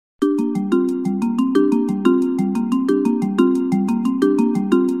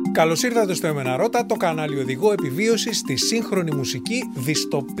Καλώς ήρθατε στο ΕΜΕΝΑ ΡΩΤΑ, το κανάλι οδηγό επιβίωσης στη σύγχρονη μουσική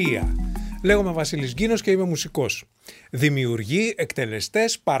δυστοπία. Λέγομαι Βασίλης Γκίνος και είμαι μουσικός. Δημιουργοί,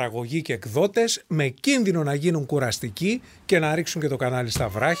 εκτελεστές, παραγωγοί και εκδότες, με κίνδυνο να γίνουν κουραστικοί και να ρίξουν και το κανάλι στα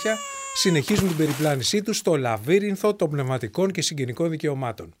βράχια, συνεχίζουν την περιπλάνησή τους στο λαβύρινθο των πνευματικών και συγγενικών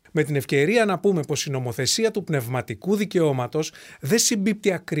δικαιωμάτων. Με την ευκαιρία να πούμε πως η νομοθεσία του πνευματικού δικαιώματος δεν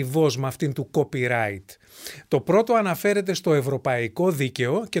συμπίπτει ακριβώς με αυτήν του copyright. Το πρώτο αναφέρεται στο ευρωπαϊκό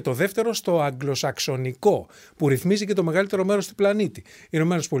δίκαιο και το δεύτερο στο αγγλοσαξονικό, που ρυθμίζει και το μεγαλύτερο μέρος του πλανήτη.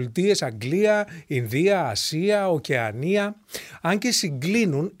 Ηνωμένες Πολιτείες, Αγγλία, Ινδία, Ασία, Οκεανία. Αν και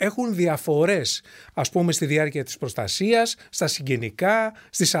συγκλίνουν, έχουν διαφορές, ας πούμε στη διάρκεια της προστασίας, στα συγγενικά,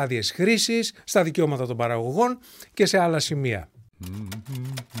 στις άδειες χρήσης, στα δικαιώματα των παραγωγών και σε άλλα σημεία.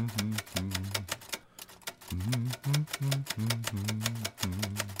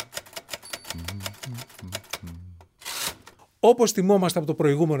 Όπως θυμόμαστε από το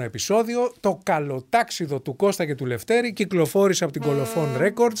προηγούμενο επεισόδιο, το καλοτάξιδο του Κώστα και του Λευτέρη κυκλοφόρησε από την Κολοφόν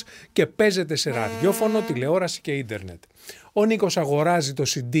Records και παίζεται σε ραδιόφωνο, τηλεόραση και ίντερνετ. Ο Νίκος αγοράζει το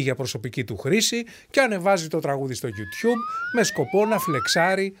CD για προσωπική του χρήση και ανεβάζει το τραγούδι στο YouTube με σκοπό να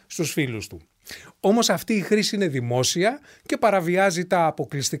φλεξάρει στους φίλους του. Όμως αυτή η χρήση είναι δημόσια και παραβιάζει τα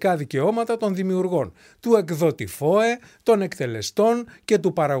αποκλειστικά δικαιώματα των δημιουργών, του εκδότη ΦΟΕ, των εκτελεστών και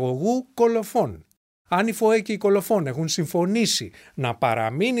του παραγωγού Κολοφόν. Αν η ΦΟΕ και η Κολοφόν έχουν συμφωνήσει να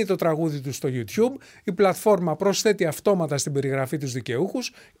παραμείνει το τραγούδι του στο YouTube, η πλατφόρμα προσθέτει αυτόματα στην περιγραφή τους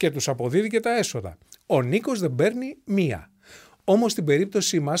δικαιούχους και τους αποδίδει και τα έσοδα. Ο Νίκος δεν παίρνει μία. Όμως στην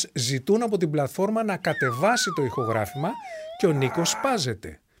περίπτωσή μας ζητούν από την πλατφόρμα να κατεβάσει το ηχογράφημα και ο Νίκος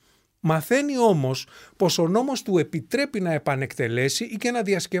σπάζεται. Μαθαίνει όμως πως ο νόμος του επιτρέπει να επανεκτελέσει ή και να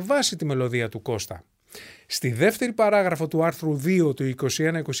διασκευάσει τη μελωδία του Κώστα. Στη δεύτερη παράγραφο του άρθρου 2 του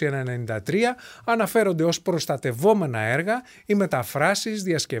 21-21-93 αναφέρονται ως προστατευόμενα έργα οι μεταφράσεις,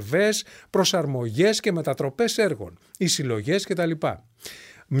 διασκευές, προσαρμογές και μετατροπές έργων, οι συλλογές κτλ.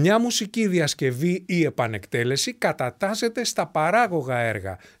 Μια μουσική διασκευή ή επανεκτέλεση κατατάσσεται στα παράγωγα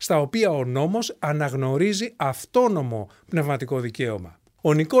έργα, στα οποία ο νόμος αναγνωρίζει αυτόνομο πνευματικό δικαίωμα.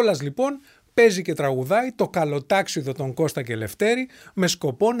 Ο Νικόλας λοιπόν παίζει και τραγουδάει το καλοτάξιδο των Κώστα και Λευτέρη με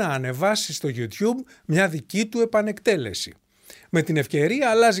σκοπό να ανεβάσει στο YouTube μια δική του επανεκτέλεση. Με την ευκαιρία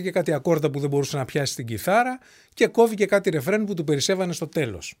αλλάζει και κάτι ακόρτα που δεν μπορούσε να πιάσει στην κιθάρα και κόβει και κάτι ρεφρέν που του περισσεύανε στο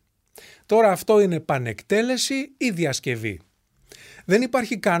τέλος. Τώρα αυτό είναι επανεκτέλεση ή διασκευή. Δεν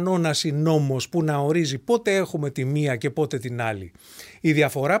υπάρχει κανόνας ή νόμος που να ορίζει πότε έχουμε τη μία και πότε την άλλη. Η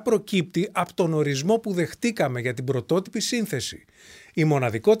διαφορά προκύπτει από τον ορισμό που δεχτήκαμε για την πρωτότυπη σύνθεση. Η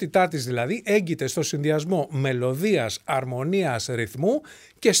μοναδικότητά της δηλαδή έγκυται στο συνδυασμό μελωδίας, αρμονίας, ρυθμού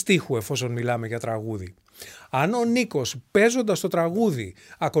και στίχου εφόσον μιλάμε για τραγούδι. Αν ο Νίκος παίζοντας το τραγούδι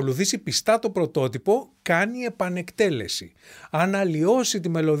ακολουθήσει πιστά το πρωτότυπο, κάνει επανεκτέλεση. Αν αλλοιώσει τη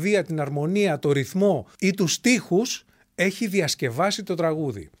μελωδία, την αρμονία, το ρυθμό ή τους στίχους, έχει διασκευάσει το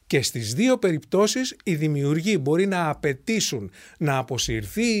τραγούδι. Και στις δύο περιπτώσεις οι δημιουργοί μπορεί να απαιτήσουν να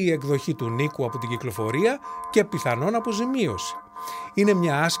αποσυρθεί η εκδοχή του Νίκου από την κυκλοφορία και πιθανόν αποζημίωση. Είναι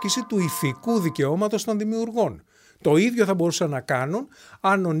μια άσκηση του ηθικού δικαιώματος των δημιουργών. Το ίδιο θα μπορούσαν να κάνουν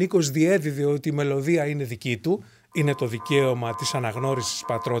αν ο Νίκος διέδιδε ότι η μελωδία είναι δική του, είναι το δικαίωμα της αναγνώρισης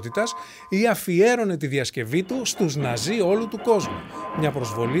πατρότητας, ή αφιέρωνε τη διασκευή του στους Ναζί όλου του κόσμου, μια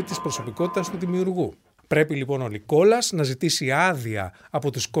προσβολή της προσωπικότητας του δημιουργού. Πρέπει λοιπόν ο Νικόλας να ζητήσει άδεια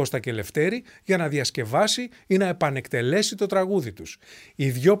από τους Κώστα και Λευτέρη για να διασκευάσει ή να επανεκτελέσει το τραγούδι τους. Οι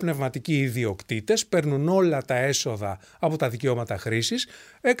δυο πνευματικοί ιδιοκτήτες παίρνουν όλα τα έσοδα από τα δικαιώματα χρήσης,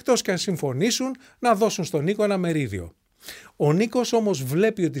 εκτός και αν συμφωνήσουν να δώσουν στον Νίκο ένα μερίδιο. Ο Νίκος όμως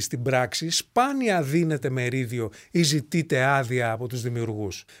βλέπει ότι στην πράξη σπάνια δίνεται μερίδιο ή ζητείται άδεια από τους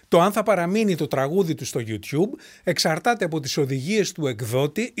δημιουργούς. Το αν θα παραμείνει το τραγούδι του στο YouTube εξαρτάται από τις οδηγίες του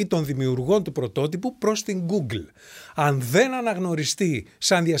εκδότη ή των δημιουργών του πρωτότυπου προς την Google. Αν δεν αναγνωριστεί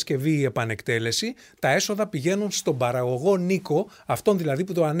σαν διασκευή ή επανεκτέλεση, τα έσοδα πηγαίνουν στον παραγωγό Νίκο, αυτόν δηλαδή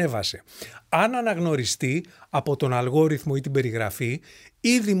που το ανέβασε. Αν αναγνωριστεί από τον αλγόριθμο ή την περιγραφή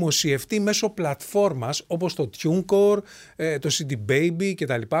ή δημοσιευτεί μέσω πλατφόρμας όπως το TuneCore, το CD Baby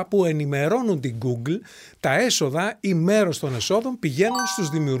κτλ. Που ενημερώνουν την Google, τα έσοδα ή μέρος των εσόδων πηγαίνουν στους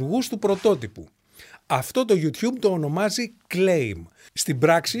δημιουργούς του πρωτότυπου. Αυτό το YouTube το ονομάζει claim. Στην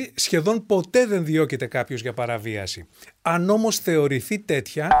πράξη σχεδόν ποτέ δεν διώκεται κάποιος για παραβίαση. Αν όμως θεωρηθεί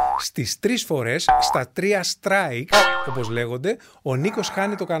τέτοια, στις 3 φορές, στα 3 strikes, όπως λέγονται, ο Νίκος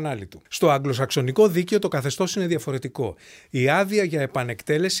χάνει το κανάλι του. Στο αγγλοσαξονικό δίκαιο το καθεστώς είναι διαφορετικό. Η άδεια για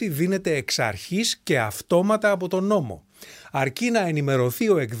επανεκτέλεση δίνεται εξ αρχής και αυτόματα από τον νόμο. Αρκεί να ενημερωθεί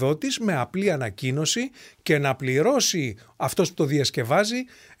ο εκδότης με απλή ανακοίνωση και να πληρώσει αυτός που το διασκευάζει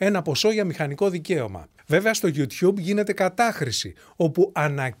ένα ποσό για μηχανικό δικαίωμα. Βέβαια στο YouTube γίνεται κατάχρηση, όπου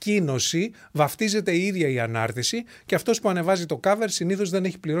ανακοίνωση βαφτίζεται η ίδια η ανάρτηση και αυτός που ανεβάζει το cover συνήθως δεν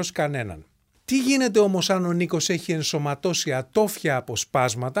έχει πληρώσει κανέναν. Τι γίνεται όμως αν ο Νίκος έχει ενσωματώσει ατόφια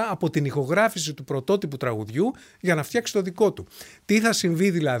αποσπάσματα από την ηχογράφηση του πρωτότυπου τραγουδιού για να φτιάξει το δικό του? Τι θα συμβεί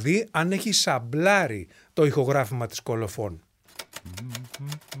δηλαδή αν έχει σαμπλάρει το ηχογράφημα της κολοφών?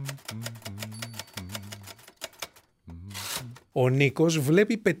 Ο Νίκος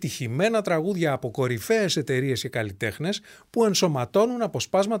βλέπει πετυχημένα τραγούδια από κορυφαίες εταιρείες και καλλιτέχνες που ενσωματώνουν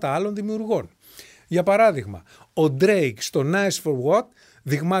αποσπάσματα άλλων δημιουργών. Για παράδειγμα, ο Drake στο Nice for What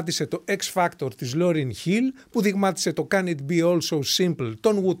δειγμάτισε το X Factor της Lauryn Hill, που δειγμάτισε το Can It Be All So Simple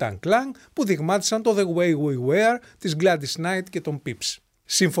των Wu-Tang Clan, που δειγμάτισαν το The Way We Were της Gladys Knight και των Pips.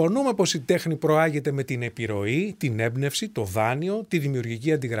 Συμφωνούμε πως η τέχνη προάγεται με την επιρροή, την έμπνευση, το δάνειο, τη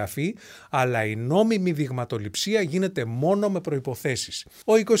δημιουργική αντιγραφή, αλλά η νόμιμη δειγματοληψία γίνεται μόνο με προϋποθέσεις.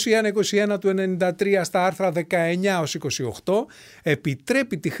 Ο 2121 του 93 στα άρθρα 19-28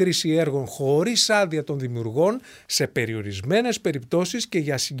 επιτρέπει τη χρήση έργων χωρίς άδεια των δημιουργών σε περιορισμένες περιπτώσεις και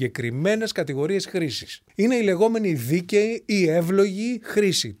για συγκεκριμένες κατηγορίες χρήσης. Είναι η λεγόμενη δίκαιη ή εύλογη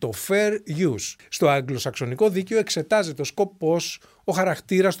χρήση, το fair use. Στο αγγλοσαξονικό δίκαιο εξετάζεται ο σκοπός, ο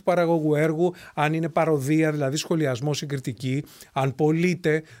χαρακτήρας του παραγωγού έργου, αν είναι παροδία, δηλαδή σχολιασμός ή κριτική, αν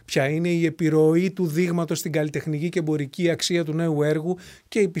πωλείται, ποια είναι η επιρροή του δείγματος στην καλλιτεχνική και εμπορική αξία του νέου έργου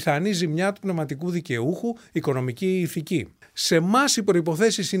και η πιθανή ζημιά του πνευματικού δικαιούχου, οικονομική ή ηθική. Σε εμάς οι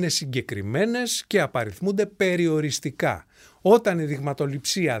προϋποθέσεις είναι συγκεκριμένες και απαριθμούνται περιοριστικά. Όταν η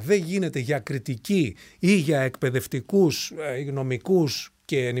δειγματοληψία δεν γίνεται για κριτική ή για εκπαιδευτικούς, νομικούς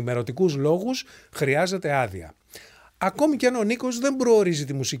και ενημερωτικούς λόγους, χρειάζεται άδεια. Ακόμη και αν ο Νίκος δεν προορίζει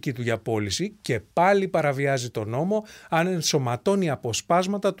τη μουσική του για πώληση και πάλι παραβιάζει τον νόμο αν ενσωματώνει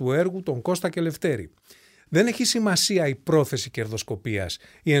αποσπάσματα του έργου των Κώστα και Λευτέρη. Δεν έχει σημασία η πρόθεση κερδοσκοπίας.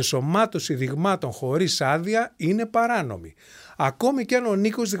 Η ενσωμάτωση δειγμάτων χωρίς άδεια είναι παράνομη. Ακόμη και αν ο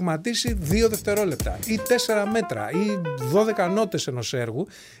Νίκος δειγματίσει 2 δευτερόλεπτα ή 4 μέτρα ή 12 νότες ενός έργου,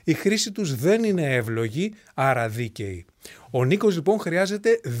 η χρήση τους δεν είναι εύλογη, άρα δίκαιη. Ο Νίκος λοιπόν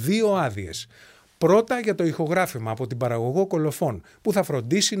χρειάζεται 2 άδειες. Πρώτα για το ηχογράφημα από την παραγωγό κολοφών, που θα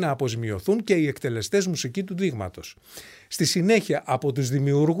φροντίσει να αποζημιωθούν και οι εκτελεστές μουσική του δείγματος. Στη συνέχεια από τους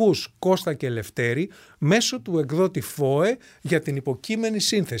δημιουργούς Κώστα και Λευτέρη μέσω του εκδότη ΦΟΕ για την υποκείμενη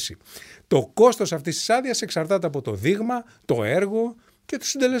σύνθεση. Το κόστος αυτής της άδειας εξαρτάται από το δείγμα, το έργο και τους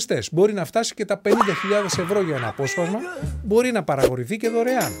συντελεστές. Μπορεί να φτάσει και τα 50.000 ευρώ για ένα απόσπασμα, μπορεί να παραχωρηθεί και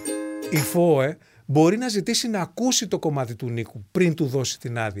δωρεάν. Η ΦΟΕ μπορεί να ζητήσει να ακούσει το κομμάτι του Νίκου πριν του δώσει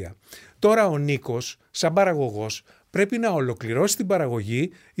την άδεια. Τώρα ο Νίκος, σαν παραγωγός, πρέπει να ολοκληρώσει την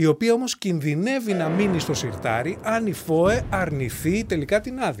παραγωγή, η οποία όμως κινδυνεύει να μείνει στο σιρτάρι αν η ΦΟΕ αρνηθεί τελικά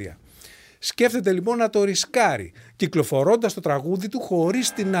την άδεια. Σκέφτεται λοιπόν να το ρισκάρει, κυκλοφορώντας το τραγούδι του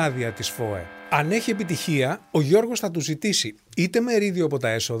χωρίς την άδεια της ΦΟΕ. Αν έχει επιτυχία, ο Γιώργος θα του ζητήσει είτε μερίδιο από τα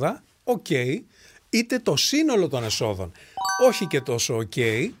έσοδα, είτε το σύνολο των εσόδων, όχι και τόσο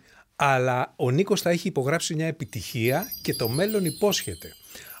αλλά ο Νίκος θα έχει υπογράψει μια επιτυχία και το μέλλον υπόσχεται.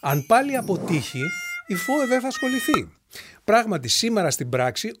 Αν πάλι αποτύχει, η ΦΟΕ δεν θα ασχοληθεί. Πράγματι, σήμερα στην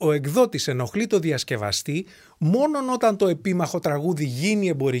πράξη, ο εκδότης ενοχλεί το διασκευαστή μόνον όταν το επίμαχο τραγούδι γίνει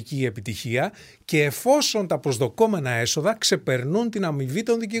εμπορική επιτυχία και εφόσον τα προσδοκόμενα έσοδα ξεπερνούν την αμοιβή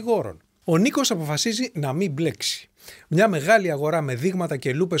των δικηγόρων. Ο Νίκος αποφασίζει να μην μπλέξει. Μια μεγάλη αγορά με δείγματα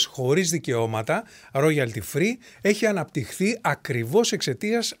και λούπες χωρίς δικαιώματα, royalty free, έχει αναπτυχθεί ακριβώς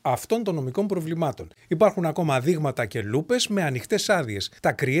εξαιτίας αυτών των νομικών προβλημάτων. Υπάρχουν ακόμα δείγματα και λούπες με ανοιχτές άδειες,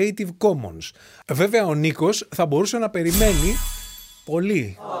 τα Creative Commons. Βέβαια ο Νίκος θα μπορούσε να περιμένει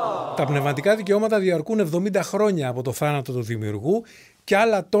πολύ. Τα πνευματικά δικαιώματα διαρκούν 70 χρόνια από το θάνατο του δημιουργού και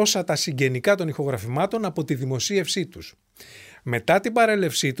άλλα τόσα τα συγγενικά των ηχογραφημάτων από τη δημοσίευσή τους. Μετά την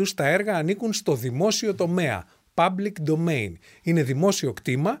παρέλευσή τους, τα έργα ανήκουν στο δημόσιο τομέα, public domain. Είναι δημόσιο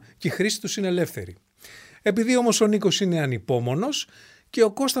κτήμα και η χρήση τους είναι ελεύθερη. Επειδή όμως ο Νίκος είναι ανυπόμονος και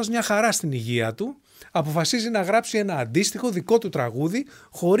ο Κώστας μια χαρά στην υγεία του, αποφασίζει να γράψει ένα αντίστοιχο δικό του τραγούδι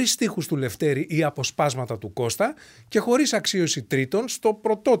χωρίς στίχους του Λευτέρη ή αποσπάσματα του Κώστα και χωρίς αξίωση τρίτων στο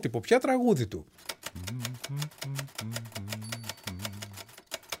πρωτότυπο πια τραγούδι του.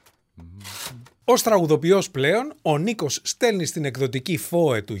 Ως τραγουδοποιός πλέον, ο Νίκος στέλνει στην εκδοτική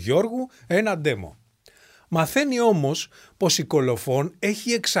ΦΟΕ του Γιώργου ένα demo. Μαθαίνει όμως πως η Κολοφών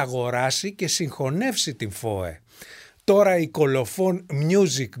έχει εξαγοράσει και συγχωνεύσει την ΦΟΕ. Τώρα η Κολοφών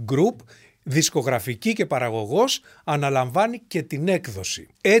Music Group Δισκογραφική και παραγωγός αναλαμβάνει και την έκδοση.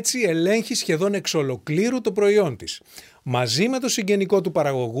 Έτσι ελέγχει σχεδόν εξ ολοκλήρου το προϊόν της. Μαζί με το συγγενικό του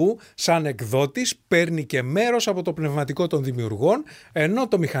παραγωγού, σαν εκδότης, παίρνει και μέρος από το πνευματικό των δημιουργών, ενώ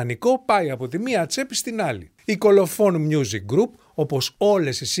το μηχανικό πάει από τη μία τσέπη στην άλλη. Η Colophon Music Group, όπως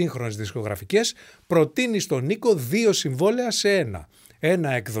όλες οι σύγχρονες δισκογραφικές, προτείνει στον Νίκο 2 συμβόλαια σε ένα.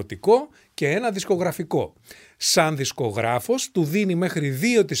 Ένα εκδοτικό και ένα δισκογραφικό. Σαν δισκογράφος του δίνει μέχρι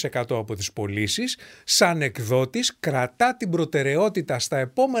 2% από τις πωλήσεις, σαν εκδότης κρατά την προτεραιότητα στα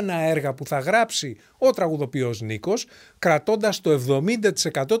επόμενα έργα που θα γράψει ο τραγουδοποιός Νίκος, κρατώντας το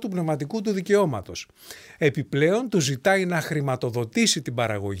 70% του πνευματικού του δικαιώματος. Επιπλέον του ζητάει να χρηματοδοτήσει την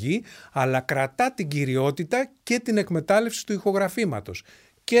παραγωγή, αλλά κρατά την κυριότητα και την εκμετάλλευση του ηχογραφήματος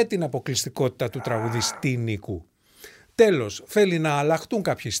και την αποκλειστικότητα του τραγουδιστή Νίκου. Τέλος, θέλει να αλλάχτούν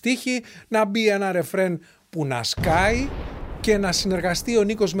κάποιοι στίχοι, να μπει ένα ρεφρέν που να σκάει και να συνεργαστεί ο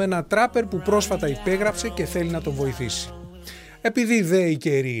Νίκος με ένα τράπερ που πρόσφατα υπέγραψε και θέλει να τον βοηθήσει. Επειδή δε οι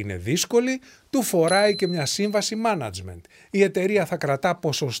καιροί είναι δύσκολοι, του φοράει και μια σύμβαση management. Η εταιρεία θα κρατά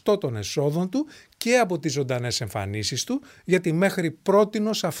ποσοστό των εσόδων του και από τις ζωντανές εμφανίσεις του για τη μέχρι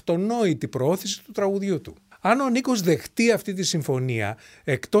πρότινος αυτονόητη προώθηση του τραγουδιού του. Αν ο Νίκος δεχτεί αυτή τη συμφωνία,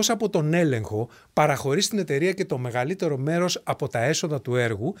 εκτός από τον έλεγχο, παραχωρεί στην εταιρεία και το μεγαλύτερο μέρος από τα έσοδα του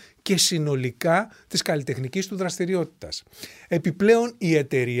έργου και συνολικά της καλλιτεχνικής του δραστηριότητας. Επιπλέον η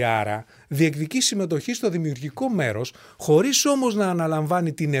εταιριάρα διεκδικεί συμμετοχή στο δημιουργικό μέρος, χωρίς όμως να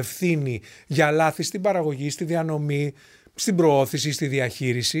αναλαμβάνει την ευθύνη για λάθη στην παραγωγή, στη διανομή, στην προώθηση, στη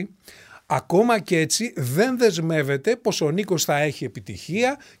διαχείριση. Ακόμα και έτσι δεν δεσμεύεται πως ο Νίκος θα έχει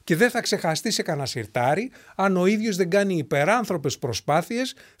επιτυχία και δεν θα ξεχαστεί σε κανένα σιρτάρι αν ο ίδιος δεν κάνει υπεράνθρωπες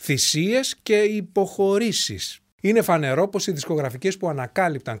προσπάθειες, θυσίες και υποχωρήσεις. Είναι φανερό πως οι δισκογραφικές που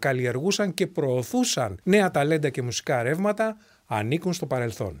ανακάλυπταν, καλλιεργούσαν και προωθούσαν νέα ταλέντα και μουσικά ρεύματα ανήκουν στο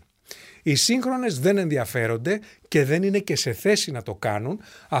παρελθόν. Οι σύγχρονες δεν ενδιαφέρονται και δεν είναι και σε θέση να το κάνουν,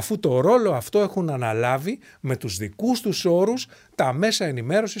 αφού το ρόλο αυτό έχουν αναλάβει με τους δικούς τους όρους τα μέσα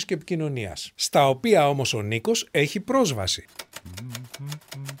ενημέρωσης και επικοινωνίας, στα οποία όμως ο Νίκος έχει πρόσβαση.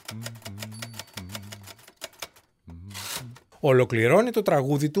 Ολοκληρώνει το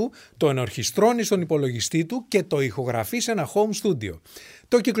τραγούδι του, το ενορχιστρώνει στον υπολογιστή του και το ηχογραφεί σε ένα home studio.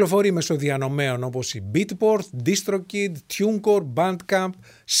 Το κυκλοφορεί μέσω διανομέων όπως η Beatport, DistroKid, TuneCore, Bandcamp,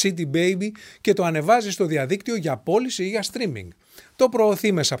 CD Baby και το ανεβάζει στο διαδίκτυο για πώληση ή για streaming. Το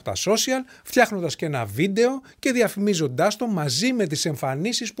προωθεί μέσα από τα social, φτιάχνοντας και ένα βίντεο και διαφημίζοντάς το μαζί με τις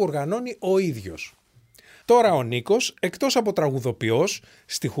εμφανίσεις που οργανώνει ο ίδιος. Τώρα ο Νίκος, εκτός από τραγουδοποιός,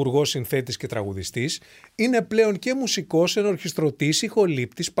 στιχουργός, συνθέτης και τραγουδιστής, είναι πλέον και μουσικός, ενορχιστρωτής,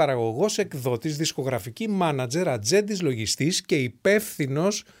 ηχολήπτης, παραγωγός, εκδότης, δισκογραφική μάνατζερ, ατζέντης, λογιστής και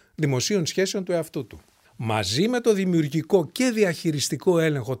υπεύθυνος δημοσίων σχέσεων του εαυτού του. Μαζί με το δημιουργικό και διαχειριστικό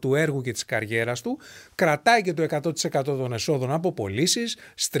έλεγχο του έργου και της καριέρας του, κρατάει και το 100% των εσόδων από πωλήσεις,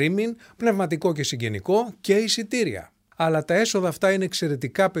 streaming, πνευματικό και συγγενικό και εισιτήρια. Αλλά τα έσοδα αυτά είναι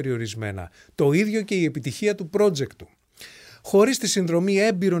εξαιρετικά περιορισμένα, το ίδιο και η επιτυχία του project του. Χωρίς τη συνδρομή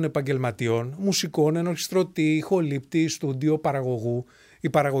έμπειρων επαγγελματιών, μουσικών, ενορχιστρωτή, ηχολήπτη, στούντιο, παραγωγού, η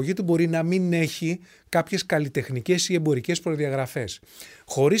παραγωγή του μπορεί να μην έχει κάποιες καλλιτεχνικές ή εμπορικές προδιαγραφές.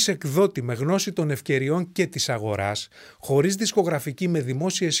 Χωρίς εκδότη με γνώση των ευκαιριών και της αγοράς, χωρίς δισκογραφική με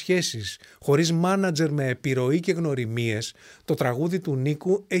δημόσιες σχέσεις, χωρίς μάνατζερ με επιρροή και γνωριμίες, το τραγούδι του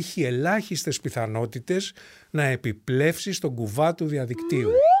Νίκου έχει ελάχιστες πιθανότητες να επιπλεύσει στον κουβά του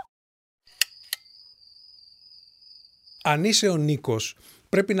διαδικτύου. Αν είσαι ο Νίκος,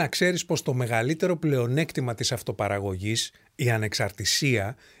 πρέπει να ξέρεις πως το μεγαλύτερο πλεονέκτημα της αυτοπαραγωγής, η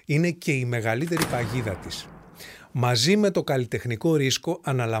ανεξαρτησία, είναι και η μεγαλύτερη παγίδα της. Μαζί με το καλλιτεχνικό ρίσκο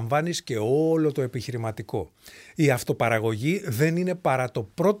αναλαμβάνεις και όλο το επιχειρηματικό. Η αυτοπαραγωγή δεν είναι παρά το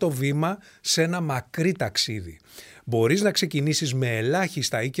πρώτο βήμα σε ένα μακρύ ταξίδι. Μπορείς να ξεκινήσεις με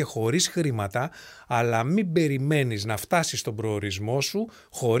ελάχιστα ή και χωρίς χρήματα, αλλά μην περιμένεις να φτάσεις στον προορισμό σου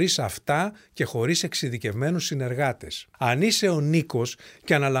χωρίς αυτά και χωρίς εξειδικευμένους συνεργάτες. Αν είσαι ο Νίκος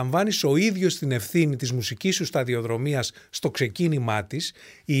και αναλαμβάνεις ο ίδιος την ευθύνη της μουσικής σου σταδιοδρομίας στο ξεκίνημά της,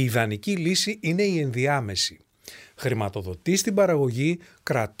 η ιδανική λύση είναι η ενδιάμεση. Χρηματοδοτείς την παραγωγή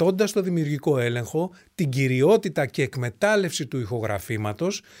κρατώντας το δημιουργικό έλεγχο, την κυριότητα και εκμετάλλευση του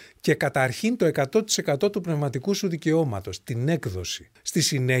ηχογραφήματος και καταρχήν το 100% του πνευματικού σου δικαιώματος, την έκδοση. Στη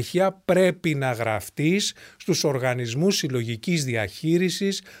συνέχεια πρέπει να γραφτείς στους οργανισμούς συλλογικής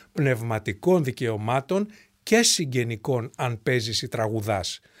διαχείρισης πνευματικών δικαιωμάτων και συγγενικών αν παίζεις ή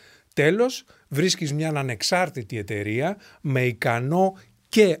τραγουδάς. Τέλος, βρίσκεις μια ανεξάρτητη εταιρεία με ικανό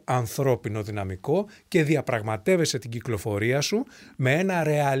και ανθρώπινο δυναμικό και διαπραγματεύεσαι την κυκλοφορία σου με ένα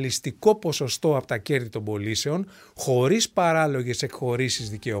ρεαλιστικό ποσοστό από τα κέρδη των πωλήσεων, χωρίς παράλογες εκχωρήσεις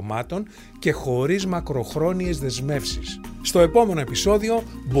δικαιωμάτων και χωρίς μακροχρόνιες δεσμεύσεις. Στο επόμενο επεισόδιο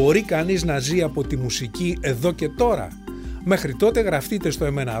μπορεί κανείς να ζει από τη μουσική εδώ και τώρα? Μέχρι τότε γραφτείτε στο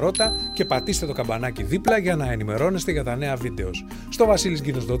ΕΜΕΝΑ ΡΩΤΑ και πατήστε το καμπανάκι δίπλα για να ενημερώνεστε για τα νέα βίντεο. Στο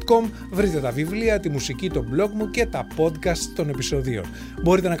vasilisginos.com βρείτε τα βιβλία, τη μουσική, το blog μου και τα podcast των επεισοδίων.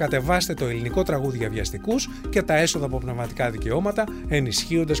 Μπορείτε να κατεβάσετε το ελληνικό τραγούδι για βιαστικούς και τα έσοδα από πνευματικά δικαιώματα,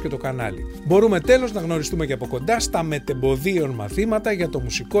 ενισχύοντας και το κανάλι. Μπορούμε τέλος να γνωριστούμε και από κοντά στα μετεμποδίων μαθήματα για το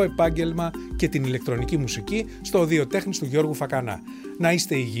μουσικό επάγγελμα και την ηλεκτρονική μουσική στο Οδείο Τέχνης του Γιώργου Φακανά. Να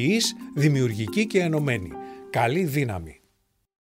είστε υγιείς, δημιουργικοί και ενωμένοι. Καλή δύναμη!